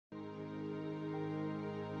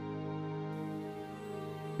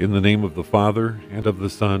In the name of the Father, and of the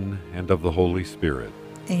Son, and of the Holy Spirit.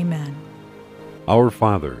 Amen. Our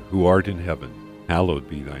Father, who art in heaven, hallowed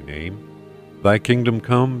be thy name. Thy kingdom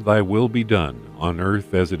come, thy will be done, on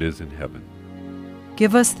earth as it is in heaven.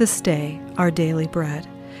 Give us this day our daily bread,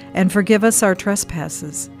 and forgive us our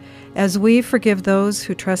trespasses, as we forgive those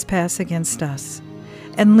who trespass against us.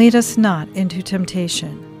 And lead us not into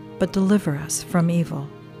temptation, but deliver us from evil.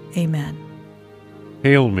 Amen.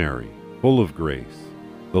 Hail Mary, full of grace,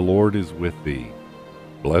 the Lord is with thee.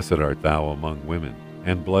 Blessed art thou among women,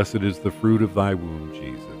 and blessed is the fruit of thy womb,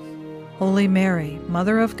 Jesus. Holy Mary,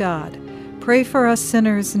 Mother of God, pray for us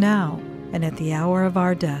sinners now and at the hour of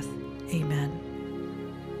our death.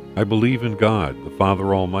 Amen. I believe in God, the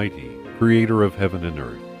Father Almighty, creator of heaven and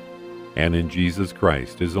earth, and in Jesus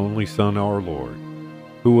Christ, his only Son, our Lord,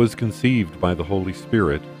 who was conceived by the Holy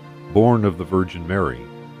Spirit, born of the Virgin Mary,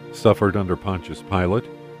 suffered under Pontius Pilate,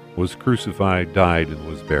 was crucified, died, and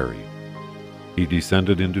was buried. He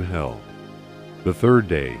descended into hell. The third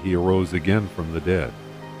day he arose again from the dead.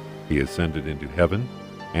 He ascended into heaven,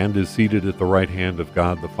 and is seated at the right hand of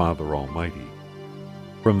God the Father Almighty.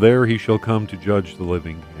 From there he shall come to judge the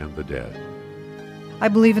living and the dead. I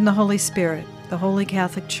believe in the Holy Spirit, the Holy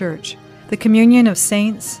Catholic Church, the communion of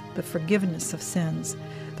saints, the forgiveness of sins,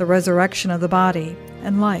 the resurrection of the body,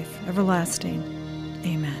 and life everlasting.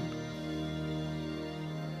 Amen.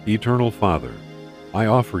 Eternal Father, I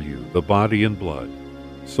offer you the body and blood,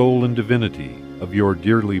 soul and divinity of your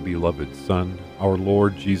dearly beloved Son, our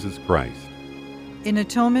Lord Jesus Christ, in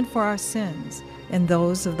atonement for our sins and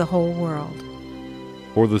those of the whole world.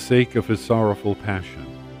 For the sake of his sorrowful passion,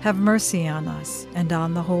 have mercy on us and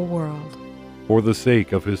on the whole world. For the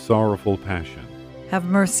sake of his sorrowful passion, have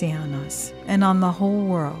mercy on us and on the whole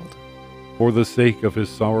world. For the sake of his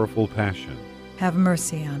sorrowful passion, have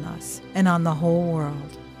mercy on us and on the whole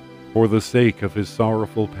world. For the sake of his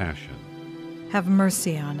sorrowful passion, have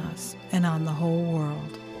mercy on us and on the whole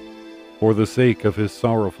world. For the sake of his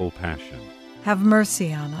sorrowful passion, have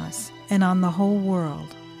mercy on us and on the whole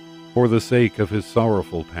world. For the sake of his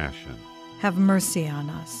sorrowful passion, have mercy on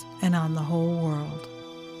us and on the whole world.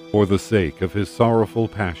 For the sake of his sorrowful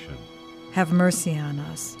passion, have mercy on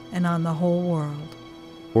us and on the whole world.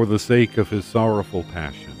 For the sake of his sorrowful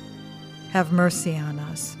passion, have mercy on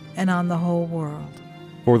us and on the whole world.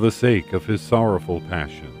 For the sake of his sorrowful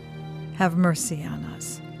passion, have mercy on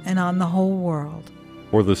us and on the whole world.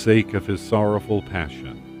 For the sake of his sorrowful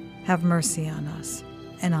passion, have mercy on us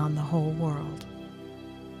and on the whole world.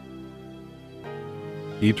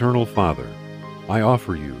 Eternal Father, I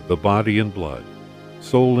offer you the body and blood,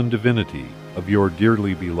 soul and divinity of your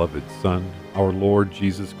dearly beloved Son, our Lord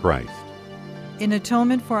Jesus Christ, in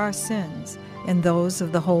atonement for our sins and those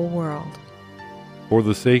of the whole world. For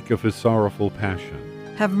the sake of his sorrowful passion,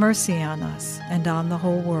 have mercy on us and on the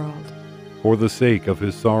whole world. For the sake of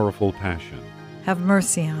his sorrowful passion, have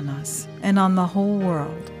mercy on us and on the whole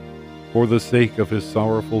world. For the sake of his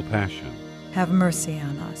sorrowful passion, have mercy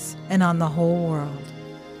on us and on the whole world.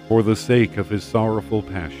 For the sake of his sorrowful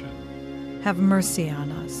passion, have mercy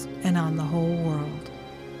on us and on the whole world.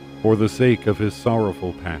 For the sake of his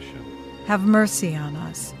sorrowful passion, have mercy on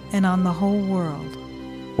us and on the whole world.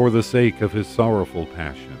 For the sake of his sorrowful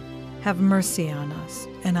passion, have mercy on us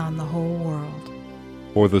and on the whole world.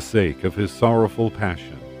 For the sake of his sorrowful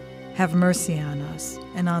passion, have mercy on us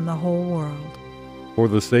and on the whole world. For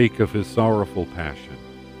the sake of his sorrowful passion,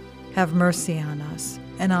 have mercy on us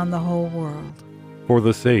and on the whole world. For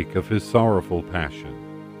the sake of his sorrowful passion,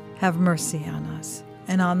 have mercy on us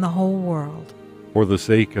and on the whole world. For the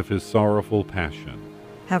sake of his sorrowful passion,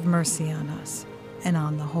 have mercy on us and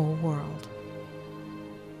on the whole world.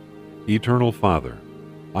 Eternal Father,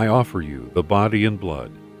 I offer you the body and blood,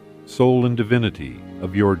 soul and divinity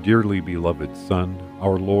of your dearly beloved Son,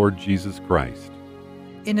 our Lord Jesus Christ,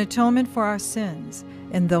 in atonement for our sins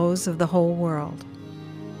and those of the whole world.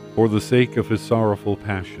 For the sake of his sorrowful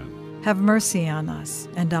passion, have mercy on us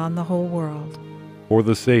and on the whole world. For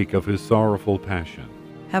the sake of his sorrowful passion,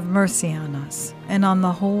 have mercy on us and on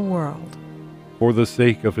the whole world. For the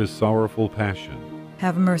sake of his sorrowful passion,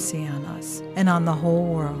 have mercy on us and on the whole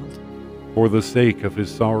world. For the sake of his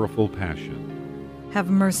sorrowful passion, have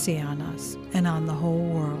mercy on us and on the whole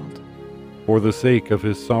world. For the sake of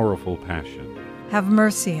his sorrowful passion, have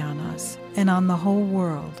mercy on us and on the whole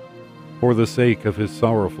world. For the sake of his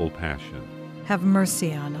sorrowful passion, have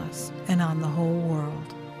mercy on us and on the whole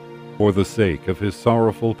world. For the sake of his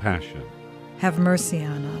sorrowful passion, have mercy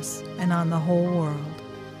on us and on the whole world.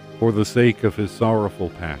 For the sake of his sorrowful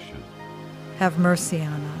passion, have mercy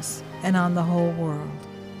on us and on the whole world.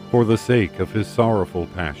 For the sake of his sorrowful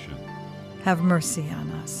passion, have mercy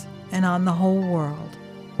on us and on the whole world.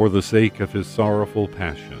 for the sake of his sorrowful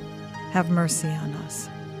passion, have mercy on us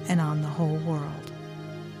and on the whole world.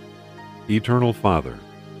 Eternal Father,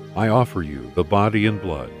 I offer you the body and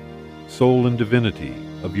blood, soul and divinity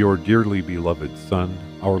of your dearly beloved Son,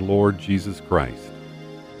 our Lord Jesus Christ,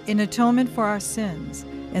 In atonement for our sins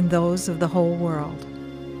and those of the whole world,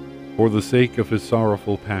 for the sake of his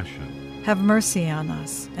sorrowful passion, have mercy on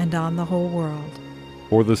us and on the whole world.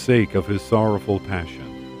 for the sake of his sorrowful passion,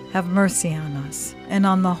 Have mercy on us and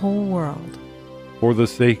on the whole world. for the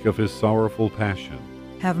sake of his sorrowful passion,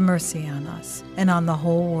 Have mercy on us and on the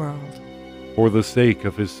whole world. for the sake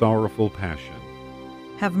of his sorrowful passion,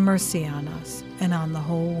 Have mercy on us and on the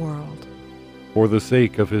whole world. for the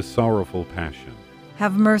sake of his sorrowful passion,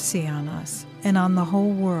 Have mercy on us and on the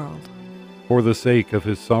whole world. for the sake of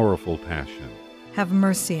his sorrowful passion, Have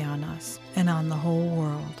mercy on us and on the whole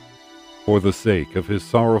world. for the sake of his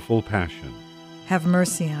sorrowful passion, Have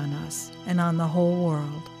mercy on us and on the whole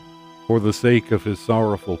world. for the sake of his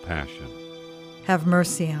sorrowful passion, Have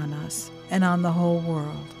mercy on us and on the whole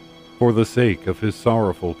world. for the sake of his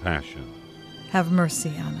sorrowful passion, Have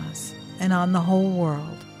mercy on us and on the whole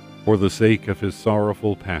world. for the sake of his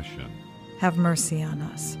sorrowful passion. Have mercy on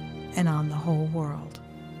us and on the whole world.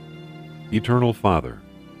 Eternal Father,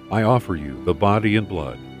 I offer you the body and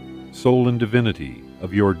blood, soul and divinity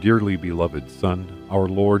of your dearly beloved Son, our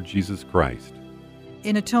Lord Jesus Christ,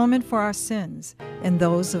 In atonement for our sins and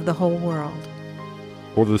those of the whole world,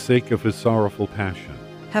 for the sake of his sorrowful passion,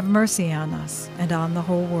 have mercy on us and on the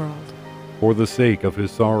whole world. for the sake of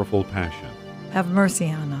his sorrowful passion, Have mercy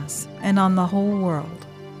on us and on the whole world.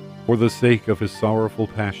 for the sake of his sorrowful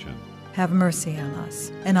passion, Have mercy on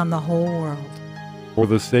us and on the whole world. for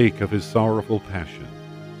the sake of his sorrowful passion,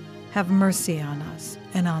 Have mercy on us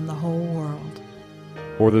and on the whole world.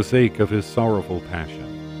 for the sake of his sorrowful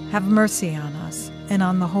passion, Have mercy on us and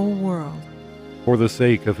on the whole world. for the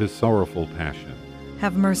sake of his sorrowful passion,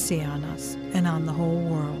 Have mercy on us and on the whole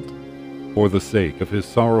world. for the sake of his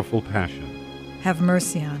sorrowful passion, Have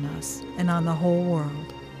mercy on us and on the whole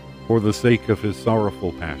world. for the sake of his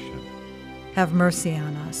sorrowful passion, Have mercy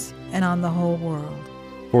on us and on the whole world.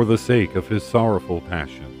 for the sake of his sorrowful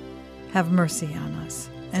passion, Have mercy on us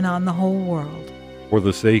and on the whole world. for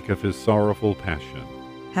the sake of his sorrowful passion.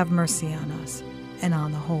 Have mercy on us and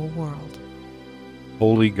on the whole world.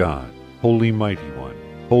 Holy God, Holy Mighty One,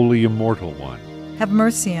 Holy Immortal One, Have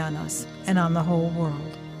mercy on us and on the whole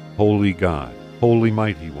world. Holy God, Holy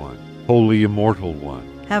Mighty One, Holy Immortal One,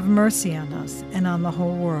 Have mercy on us and on the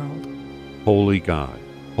whole world. Holy God,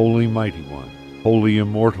 Holy Mighty One, Holy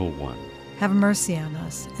Immortal One, Have mercy on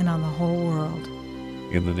us and on the whole world.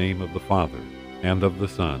 in the name of the Father, and of the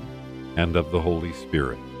Son, and of the Holy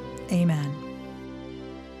Spirit. Amen.